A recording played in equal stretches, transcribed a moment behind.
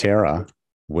Tara,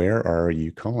 where are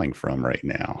you calling from right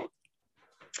now?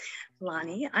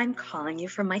 Lonnie, I'm calling you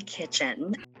from my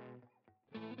kitchen.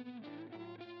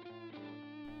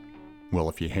 Well,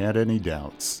 if you had any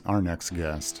doubts, our next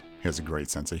guest has a great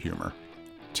sense of humor.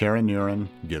 Tara Nuren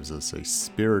gives us a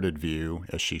spirited view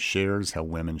as she shares how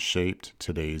women shaped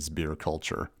today's beer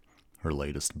culture. Her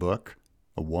latest book,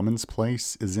 A Woman's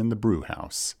Place is in the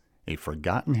Brewhouse, a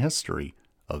forgotten history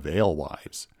of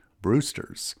alewives,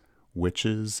 brewsters,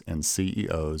 witches, and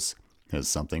CEOs, has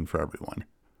something for everyone.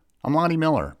 I'm Lonnie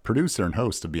Miller, producer and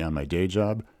host of Beyond My Day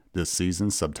Job. This season,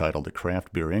 subtitled The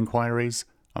Craft Beer Inquiries,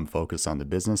 I'm focused on the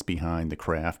business behind the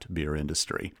craft beer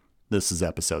industry. This is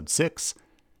episode 6,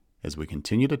 as we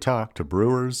continue to talk to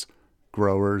brewers,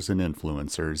 growers, and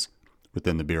influencers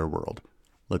within the beer world.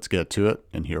 Let's get to it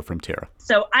and hear from Tara.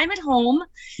 So I'm at home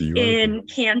in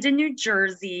Camden, New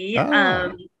Jersey,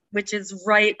 which is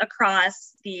right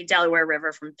across the Delaware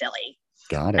River from Philly.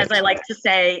 Got it. As I like to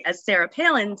say, as Sarah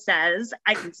Palin says,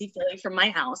 I can see Philly from my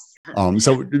house.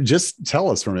 So just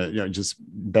tell us from it, just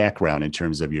background in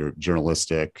terms of your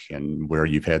journalistic and where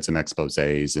you've had some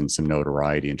exposés and some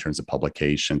notoriety in terms of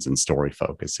publications and story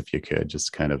focus, if you could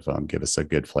just kind of give us a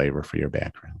good flavor for your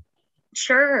background.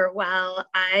 Sure. Well,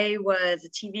 I was a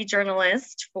TV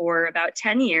journalist for about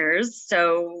 10 years,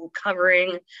 so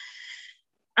covering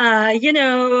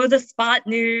the spot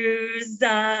news,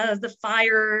 the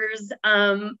fires.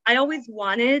 I always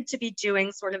wanted to be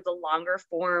doing sort of the longer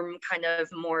form, kind of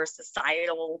more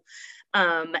societal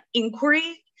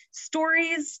inquiry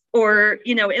stories, or,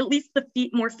 at least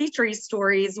the more featurey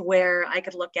stories where I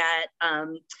could look at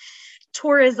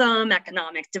tourism,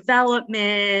 economic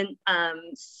development,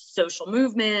 social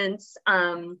movements.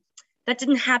 That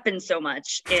didn't happen so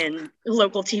much in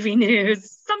local TV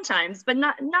news sometimes, but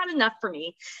not enough for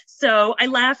me. So I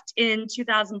left in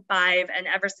 2005, and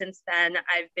ever since then,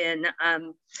 I've been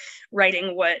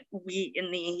writing what we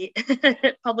in the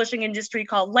publishing industry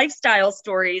call lifestyle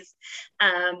stories,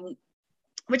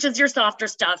 which is your softer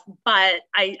stuff. But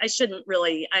I shouldn't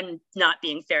really, I'm not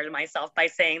being fair to myself by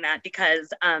saying that,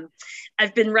 because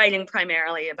I've been writing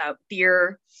primarily about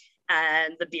beer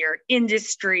and the beer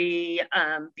industry,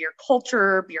 beer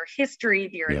culture, beer history,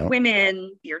 beer and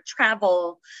women, beer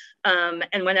travel.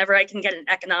 And whenever I can get an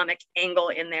economic angle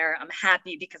in there, I'm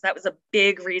happy, because that was a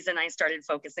big reason I started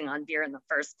focusing on beer in the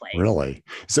first place. Really?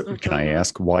 So can I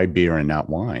ask, why beer and not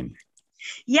wine?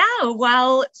 Yeah,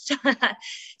 well,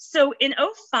 so in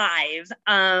 2005,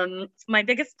 my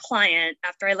biggest client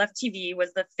after I left TV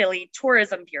was the Philly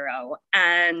Tourism Bureau.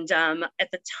 And at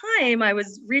the time, I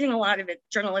was reading a lot of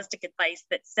journalistic advice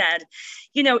that said,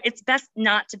 it's best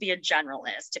not to be a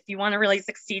generalist. If you want to really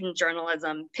succeed in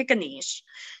journalism, pick a niche.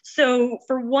 So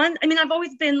for one, I've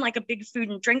always been like a big food,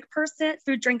 drink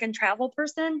and travel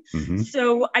person. Mm-hmm.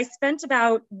 So I spent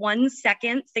about 1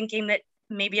 second thinking that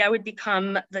maybe I would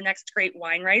become the next great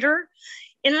wine writer.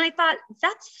 And I thought,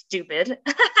 that's stupid.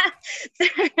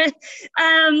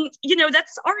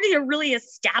 That's already a really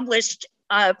established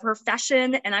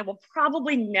profession, and I will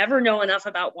probably never know enough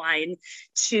about wine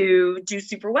to do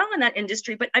super well in that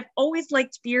industry. But I've always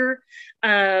liked beer.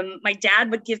 My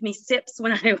dad would give me sips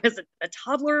when I was a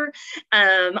toddler.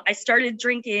 I started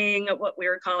drinking what we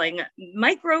were calling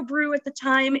microbrew at the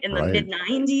time in the mid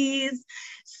 90s.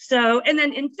 So, and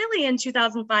then in Philly in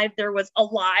 2005, there was a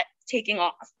lot taking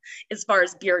off as far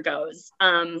as beer goes.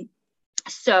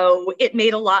 So it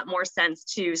made a lot more sense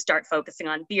to start focusing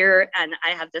on beer. And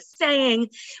I have this saying,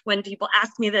 when people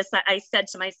ask me this, I said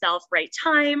to myself, right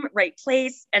time, right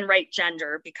place, and right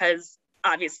gender, because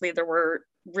obviously there were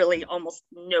really almost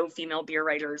no female beer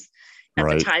writers at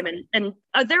the time. And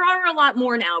there are a lot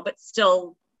more now, but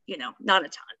still, not a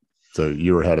ton. So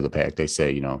you were ahead of the pack. They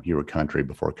say, you were country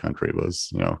before country was,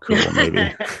 cool,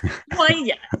 maybe. Well,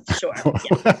 yeah, sure.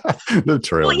 Yeah. The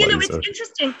trail. Well, it's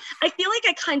interesting. I feel like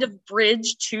I kind of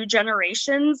bridged 2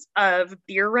 generations of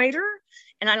beer writer.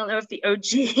 And I don't know if the OG,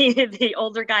 the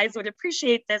older guys would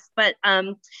appreciate this, but,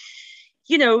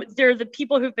 they're the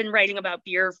people who've been writing about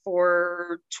beer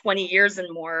for 20 years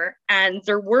and more. And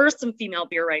there were some female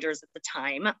beer writers at the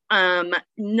time.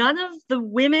 None of the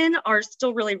women are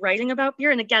still really writing about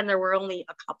beer. And again, there were only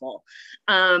a couple.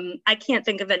 I can't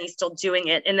think of any still doing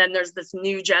it. And then there's this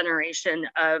new generation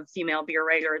of female beer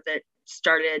writer that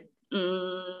started,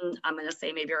 I'm going to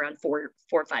say maybe around 4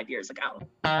 or 5 years ago.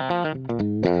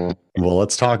 Well,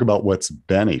 let's talk about what's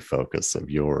been a focus of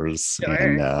yours. Sure.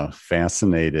 And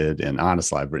fascinated. And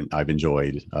honestly, I've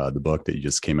enjoyed the book that you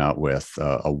just came out with.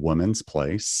 A Woman's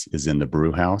Place is in the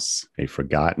Brewhouse, a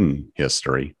forgotten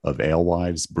history of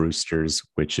alewives, brewsters,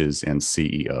 witches, and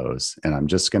CEOs. And I'm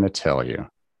just going to tell you,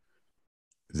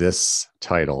 this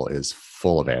title is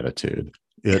full of attitude.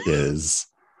 It is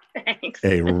Thanks.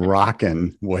 a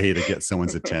rocking way to get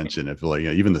someone's attention. If like,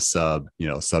 even the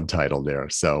subtitle there.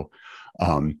 So,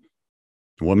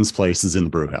 Woman's Place is in the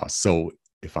Brew House. So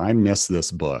if I miss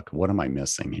this book, what am I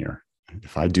missing here?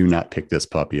 If I do not pick this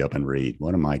puppy up and read,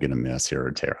 what am I going to miss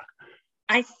here, Tara?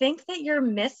 I think that you're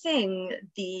missing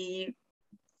the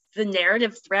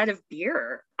narrative thread of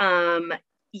beer.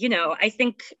 I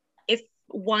think if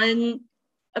one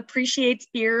appreciates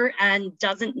beer and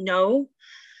doesn't know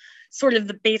sort of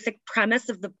the basic premise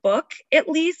of the book, at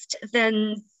least,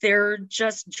 then they're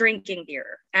just drinking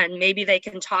beer. And maybe they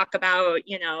can talk about,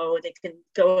 they can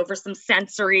go over some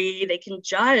sensory, they can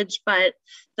judge. But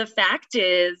the fact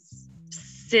is,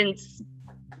 since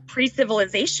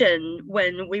pre-civilization,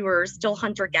 when we were still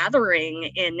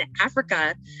hunter-gathering in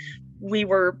Africa, we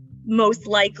were most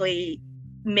likely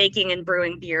making and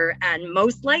brewing beer, and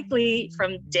most likely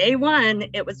from day one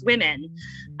it was women,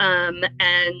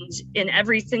 and in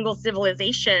every single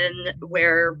civilization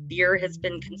where beer has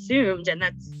been consumed, and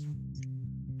that's,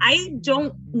 I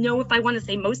don't know if I want to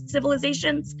say most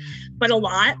civilizations, but a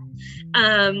lot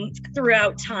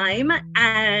throughout time,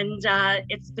 and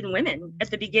it's been women at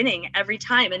the beginning every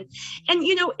time, and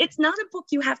it's not a book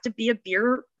you have to be a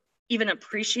beer even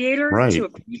appreciator to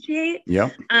appreciate.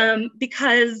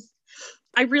 Because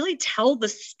I really tell the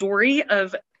story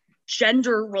of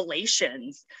gender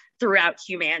relations throughout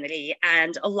humanity,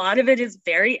 and a lot of it is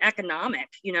very economic.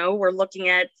 We're looking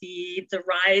at the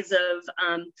rise of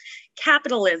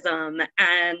capitalism,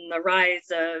 and the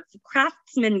rise of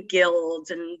craftsmen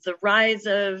guilds, and the rise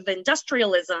of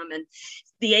industrialism, and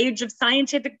the age of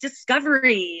scientific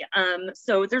discovery.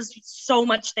 So there's so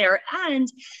much there,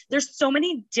 and there's so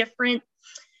many different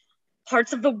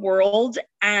parts of the world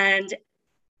and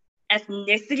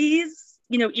ethnicities,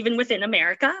 even within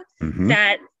America,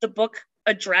 that the book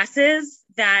addresses,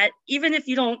 that even if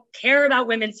you don't care about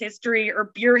women's history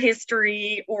or beer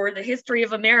history or the history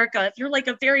of America, if you're like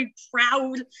a very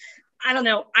proud,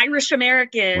 Irish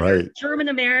American or German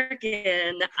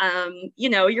American,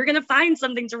 you're going to find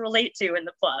something to relate to in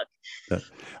the book.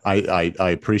 I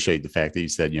appreciate the fact that you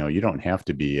said, you don't have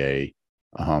to be a,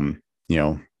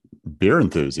 beer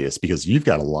enthusiast, because you've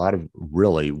got a lot of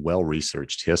really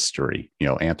well-researched history,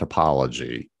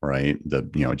 anthropology, right?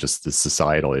 Just the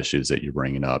societal issues that you're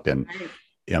bringing up. And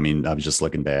I mean, I was just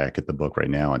looking back at the book right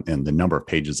now, and the number of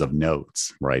pages of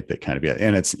notes, right? That kind of,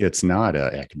 and it's not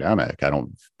academic. I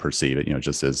don't perceive it,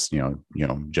 just as,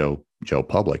 Joe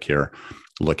Public here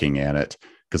looking at it,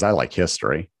 because I like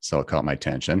history. So it caught my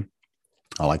attention.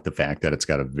 I like the fact that it's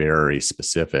got a very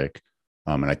specific,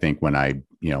 and I think when I,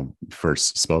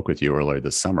 first spoke with you earlier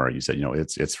this summer, you said,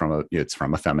 it's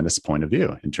from a feminist point of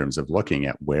view in terms of looking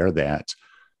at where that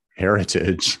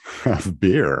heritage of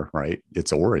beer, right,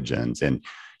 its origins. And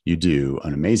you do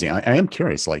an amazing, I am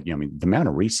curious, like, the amount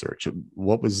of research,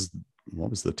 what was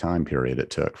the time period it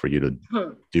took for you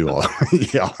to do all?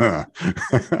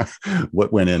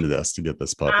 What went into this to get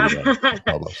this puppy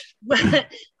published?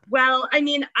 Well, I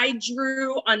mean, I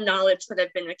drew on knowledge that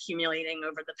I've been accumulating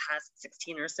over the past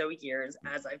 16 or so years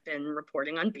as I've been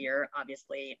reporting on beer,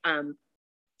 obviously.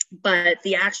 But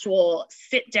the actual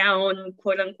sit down,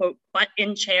 quote unquote, butt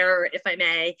in chair, if I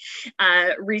may,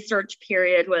 research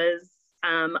period was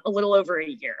a little over a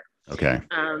year. Okay.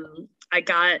 I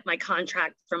got my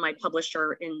contract from my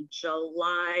publisher in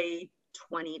July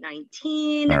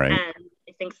 2019, and I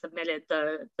think submitted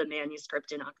the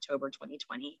manuscript in October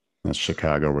 2020. That's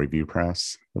Chicago Review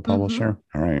Press, the publisher.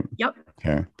 All right. Yep.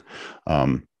 Okay.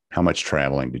 How much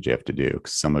traveling did you have to do?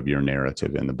 Because some of your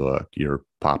narrative in the book, you're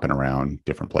popping around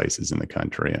different places in the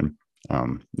country, and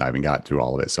I haven't got through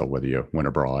all of it. So whether you went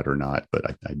abroad or not, but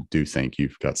I do think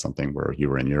you've got something where you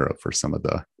were in Europe for some of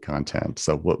the content.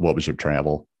 So what was your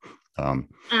travel? I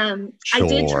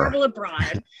did travel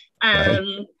abroad.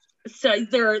 So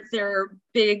there are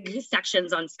big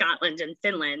sections on Scotland and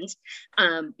Finland,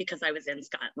 because I was in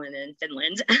Scotland and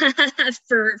Finland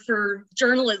for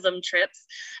journalism trips.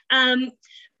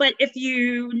 But if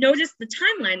you notice the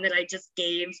timeline that I just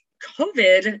gave,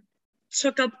 COVID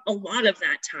took up a lot of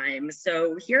that time.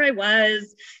 So here I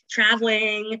was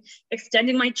traveling,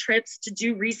 extending my trips to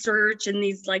do research in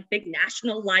these like big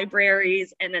national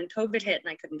libraries, and then COVID hit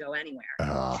and I couldn't go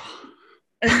anywhere.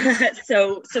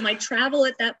 So my travel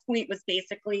at that point was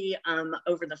basically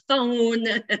over the phone,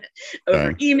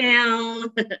 over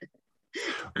email.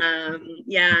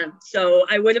 So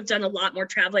I would have done a lot more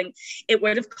traveling. It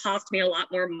would have cost me a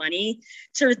lot more money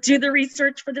to do the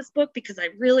research for this book, because I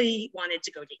really wanted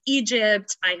to go to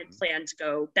Egypt. I had planned to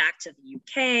go back to the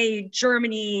UK,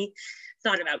 Germany,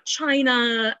 thought about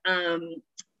China.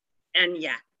 And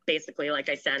yeah, basically, like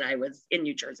I said, I was in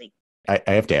New Jersey. I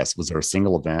have to ask, was there a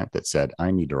single event that said,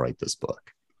 I need to write this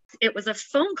book? It was a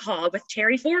phone call with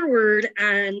Terry Forward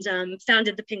and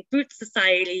founded the Pink Boots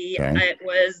Society. Okay. It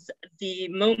was the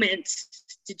moment.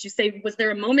 Did you say, was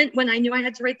there a moment when I knew I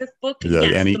had to write this book? Yeah,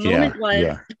 yes, the moment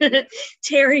was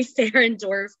Terry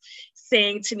Ferendorf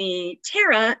saying to me,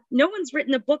 Tara, no one's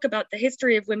written a book about the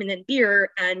history of women in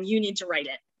beer, and you need to write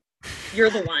it. You're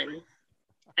the one.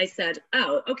 I said,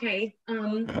 oh, okay.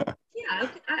 Yeah,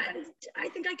 I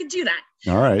think I could do that.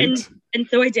 All right. And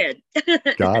so I did.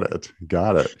 Got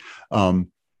it.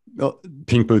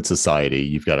 Pink Boots Society,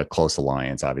 you've got a close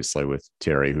alliance, obviously, with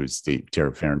Terry, who's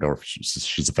Terry Ferendorf.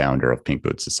 She's the founder of Pink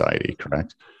Boots Society,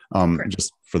 correct? Correct.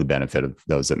 Just for the benefit of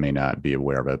those that may not be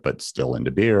aware of it, but still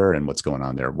into beer and what's going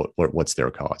on there. What's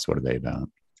their cause? What are they about?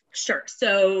 Sure.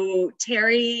 So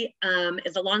Terry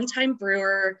is a longtime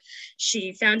brewer.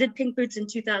 She founded Pink Boots in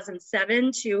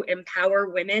 2007 to empower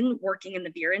women working in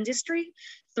the beer industry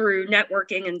through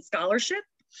networking and scholarship.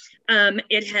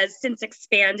 It has since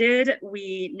expanded.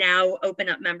 We now open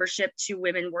up membership to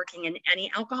women working in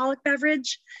any alcoholic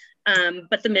beverage,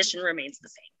 but the mission remains the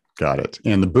same. Got it.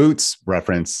 And the boots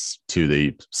reference to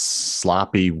the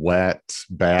sloppy, wet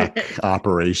back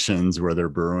operations where they're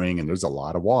brewing, and there's a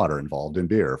lot of water involved in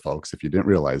beer, folks, if you didn't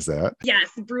realize that. Yes,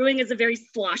 brewing is a very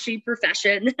sloshy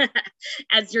profession,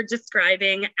 as you're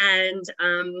describing. And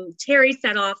Terry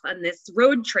set off on this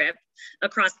road trip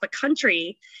across the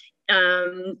country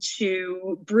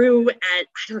to brew at, I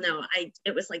don't know,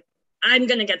 it was like, I'm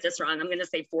going to get this wrong. I'm going to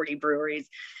say 40 breweries.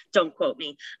 Don't quote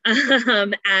me.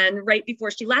 And right before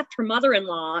she left, her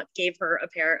mother-in-law gave her a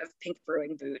pair of pink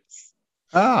brewing boots.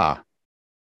 Ah,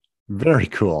 very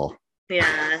cool.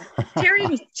 Yeah.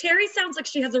 Terry sounds like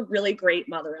she has a really great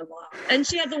mother-in-law, and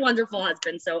she has a wonderful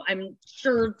husband. So I'm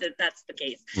sure that that's the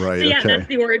case. Right. So yeah, okay. That's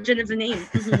the origin of the name.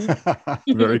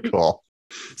 Mm-hmm. Very cool.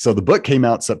 So the book came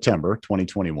out September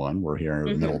 2021. We're here in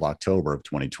the middle of October of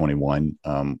 2021.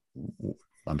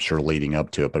 I'm sure leading up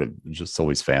to it, but I'm just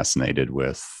always fascinated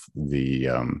with the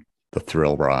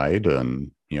thrill ride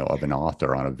and, of an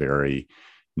author on a very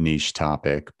niche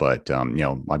topic. But,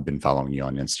 I've been following you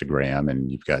on Instagram,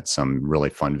 and you've got some really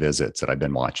fun visits that I've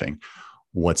been watching.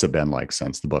 What's it been like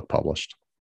since the book published?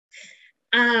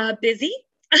 Busy.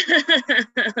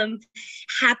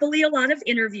 Happily, a lot of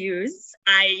interviews.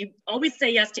 I always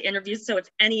say yes to interviews. So if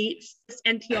any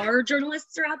NPR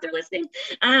journalists are out there listening,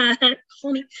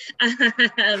 call me.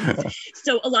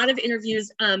 So a lot lot of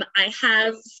I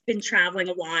have been traveling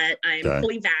a lot. I'm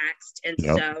fully vaxxed. And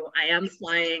so I am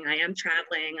flying, I am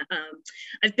traveling.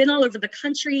 I've been all over the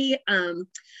country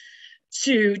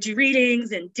to do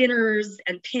readings and dinners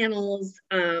and panels.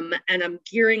 And I'm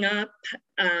gearing up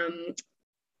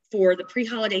for the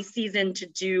pre-holiday season to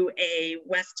do a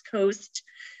West Coast,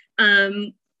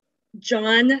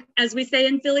 John, as we say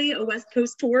in Philly, a West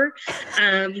Coast tour.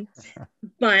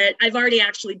 But I've already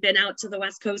actually been out to the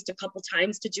West Coast a couple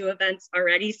times to do events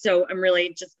already. So I'm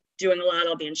really just doing a lot.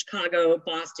 I'll be in Chicago,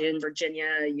 Boston,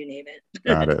 Virginia, you name it.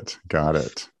 Got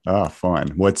it. Ah,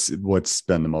 fun. What's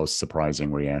been the most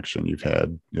surprising reaction you've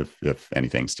had, if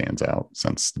anything stands out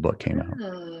since the book came out?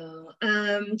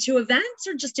 To events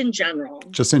or just in general?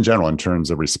 Just in general, in terms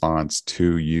of response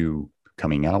to you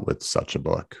coming out with such a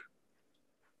book.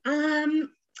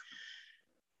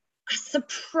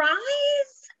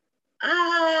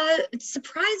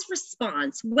 Surprise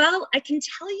response. Well, I can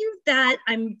tell you that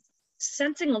I'm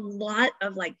sensing a lot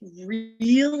of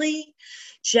really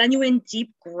genuine,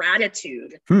 deep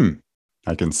gratitude.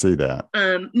 I can see that.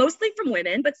 Mostly from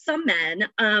women, but some men.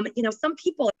 Some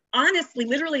people honestly,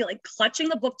 literally clutching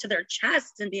the book to their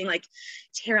chests and being like,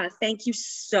 Tara, thank you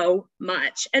so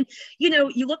much. And,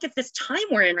 you look at this time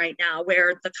we're in right now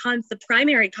where the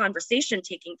primary conversation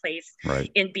taking place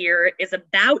in beer is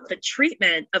about the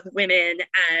treatment of women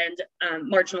and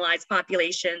marginalized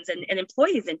populations and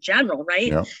employees in general, right?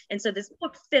 Yeah. And so this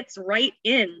book fits right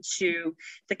into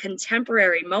the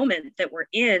contemporary moment that we're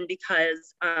in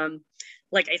because,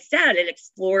 like I said, it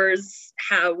explores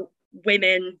how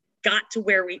women got to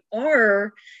where we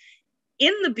are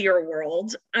in the beer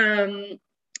world, as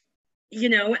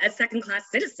second-class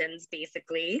citizens,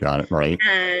 basically. Got it, right.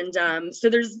 And so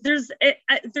there's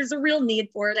a real need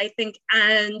for it, I think,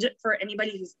 and for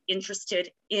anybody who's interested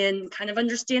in kind of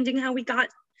understanding how we got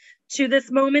to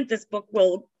this moment, this book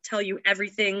will tell you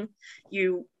everything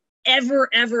you ever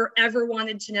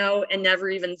wanted to know and never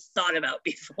even thought about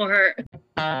before.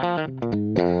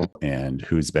 And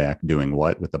who's back doing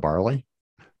what with the barley?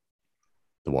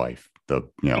 The wife, the,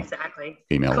 Exactly.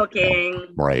 female. Cooking,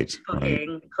 Right.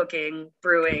 cooking,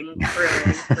 brewing,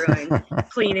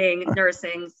 cleaning,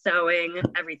 nursing, sewing,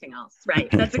 everything else.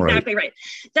 Right. That's exactly right.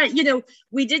 That,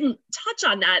 we didn't touch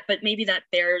on that, but maybe that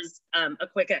bears a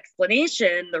quick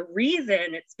explanation. The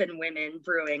reason it's been women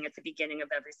brewing at the beginning of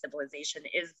every civilization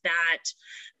is that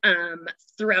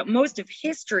throughout most of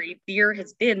history, beer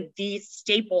has been the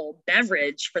staple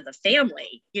beverage for the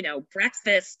family,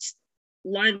 breakfast,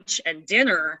 lunch, and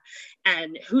dinner,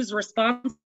 and who's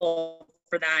responsible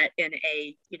for that in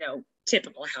a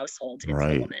typical household? It's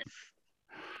the woman.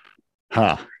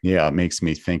 Yeah, it makes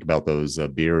me think about those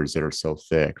beers that are so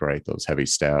thick, right? Those heavy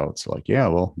stouts. Like, yeah,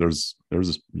 well, there's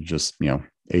just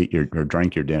ate or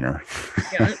drank your dinner.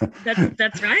 Yeah,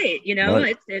 that's right.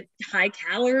 Right. It's high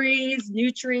calories,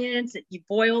 nutrients. You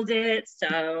boiled it,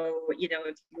 so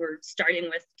if you're starting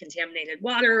with contaminated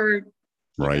water,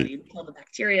 right, you kill the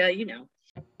bacteria.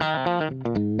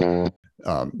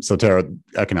 So Tara,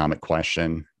 economic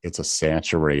question. It's a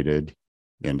saturated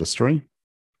industry.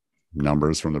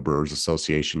 Numbers from the Brewers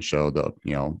Association show the,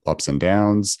 ups and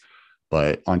downs.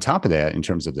 But on top of that, in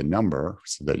terms of the number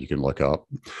so that you can look up,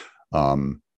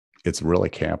 it's really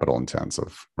capital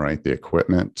intensive, right? The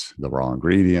equipment, the raw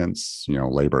ingredients,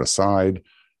 labor aside.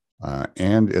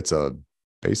 And it's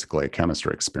basically a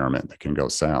chemistry experiment that can go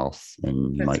south,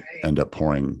 and you might end up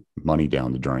pouring money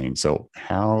down the drain. So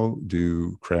how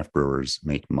do craft brewers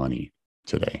make money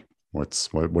today? What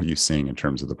are you seeing in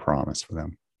terms of the promise for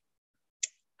them?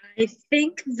 I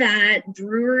think that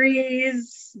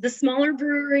breweries, the smaller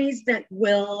breweries that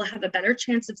will have a better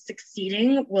chance of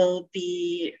succeeding, will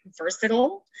be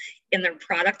versatile in their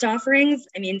product offerings.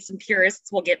 I mean, some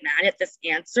purists will get mad at this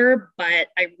answer, but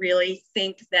I really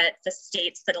think that the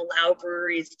states that allow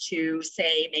breweries to,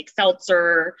 say, make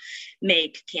seltzer,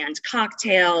 make canned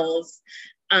cocktails,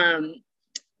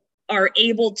 are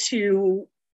able to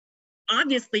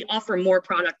obviously offer more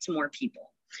product to more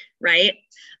people, right?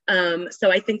 So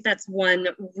I think that's one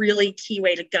really key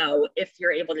way to go if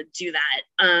you're able to do that.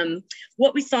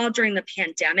 What we saw during the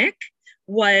pandemic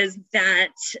was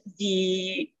that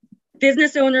the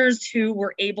business owners who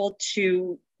were able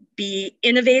to be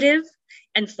innovative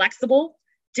and flexible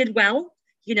did well.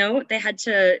 They had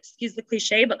to, excuse the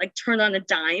cliche, but turn on a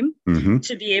dime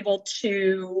to be able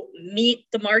to meet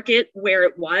the market where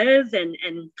it was and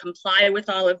comply with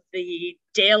all of the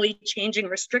daily changing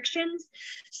restrictions.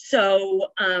 So,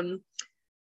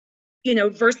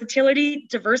 versatility,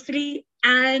 diversity,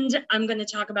 and I'm going to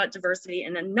talk about diversity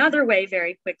in another way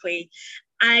very quickly.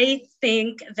 I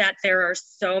think that there are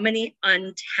so many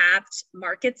untapped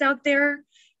markets out there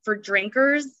for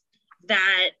drinkers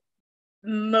that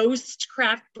most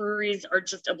craft breweries are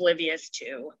just oblivious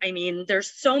to. I mean,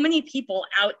 there's so many people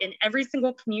out in every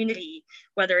single community,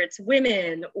 whether it's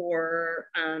women or,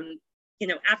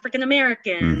 African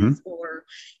Americans or,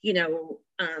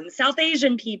 South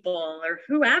Asian people or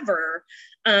whoever,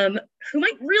 who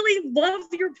might really love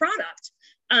your product.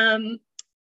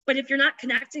 But if you're not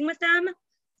connecting with them,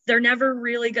 they're never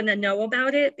really going to know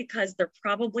about it, because they're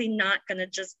probably not going to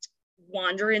just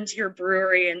wander into your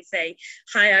brewery and say,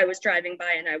 hi, I was driving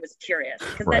by and I was curious.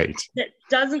 Because that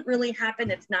doesn't really happen.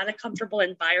 It's not a comfortable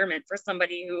environment for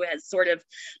somebody who has sort of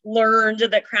learned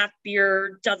that craft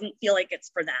beer doesn't feel like it's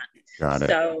for them. Got it.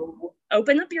 So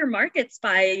open up your markets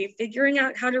by figuring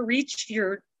out how to reach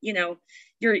your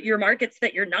markets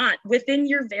that you're not within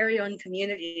your very own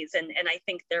communities. And I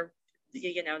think that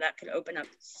could open up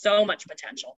so much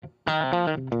potential.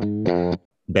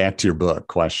 Back to your book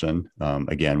question.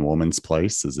 Again, Woman's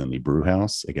Place is in the brew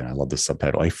house. Again, I love the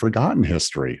subtitle, A Forgotten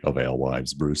History of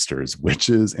Alewives, Brewsters,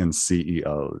 Witches, and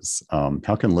CEOs.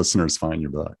 How can listeners find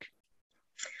your book?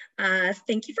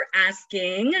 Thank you for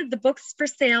asking. The book's for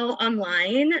sale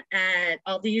online at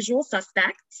all the usual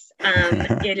suspects.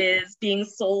 It is being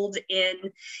sold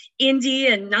in indie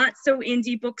and not so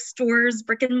indie bookstores,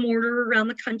 brick and mortar around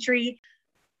the country.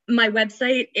 My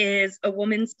website is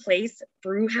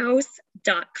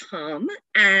awomansplacebrewhouse.com,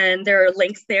 and there are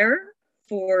links there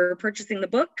for purchasing the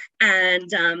book. And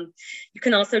you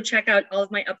can also check out all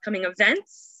of my upcoming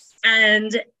events.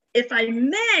 And if I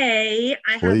may,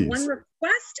 I have one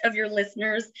request of your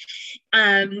listeners.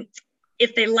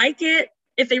 If they like it,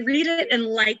 if they read it and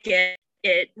like it,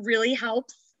 it really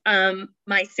helps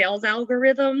my sales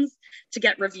algorithms to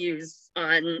get reviews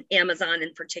on Amazon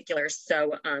in particular.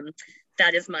 So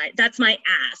that's my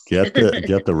ask. Get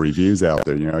the reviews out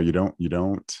there.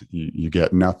 You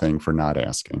get nothing for not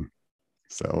asking.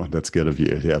 So that's good of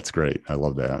you. Yeah, that's great. I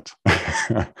love that.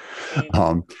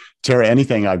 Thanks. Tara,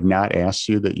 anything I've not asked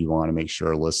you that you want to make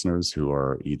sure listeners who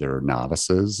are either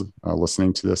novices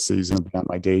listening to this season about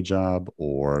my day job,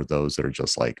 or those that are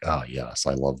just like, oh, yes,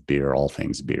 I love beer, all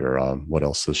things beer. What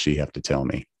else does she have to tell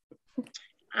me?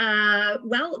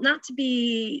 Well, not to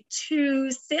be too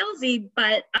salesy,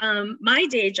 but my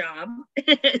day job,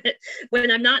 when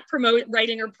I'm not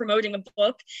writing or promoting a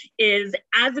book, is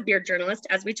as a beer journalist,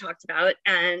 as we talked about.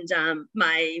 And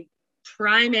my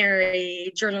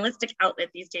primary journalistic outlet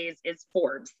these days is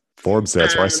Forbes. Forbes,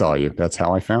 that's where I saw you. That's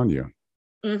how I found you.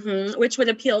 Which would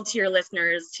appeal to your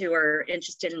listeners who are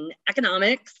interested in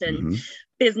economics and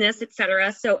business,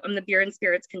 etc. So I'm the beer and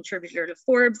spirits contributor to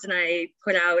Forbes, and I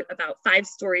put out about 5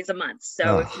 stories a month.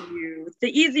 So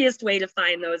the easiest way to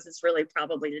find those is really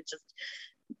probably to just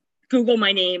Google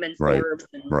my name and Forbes,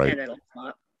 and it'll come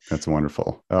up. That's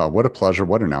wonderful. What a pleasure.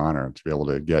 What an honor to be able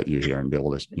to get you here and be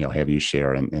able to, have you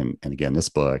share. And again, this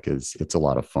book it's a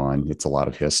lot of fun. It's a lot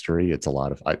of history. It's a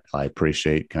lot of, I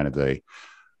appreciate kind of the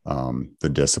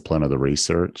discipline of the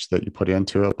research that you put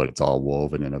into it, but it's all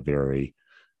woven in a very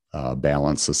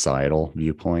balanced societal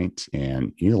viewpoint.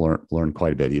 And you learn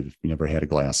quite a bit. If you've never had a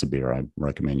glass of beer, I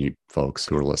recommend you folks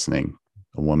who are listening,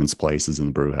 A Woman's Place is in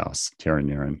the Brew House. Tara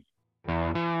Nieren.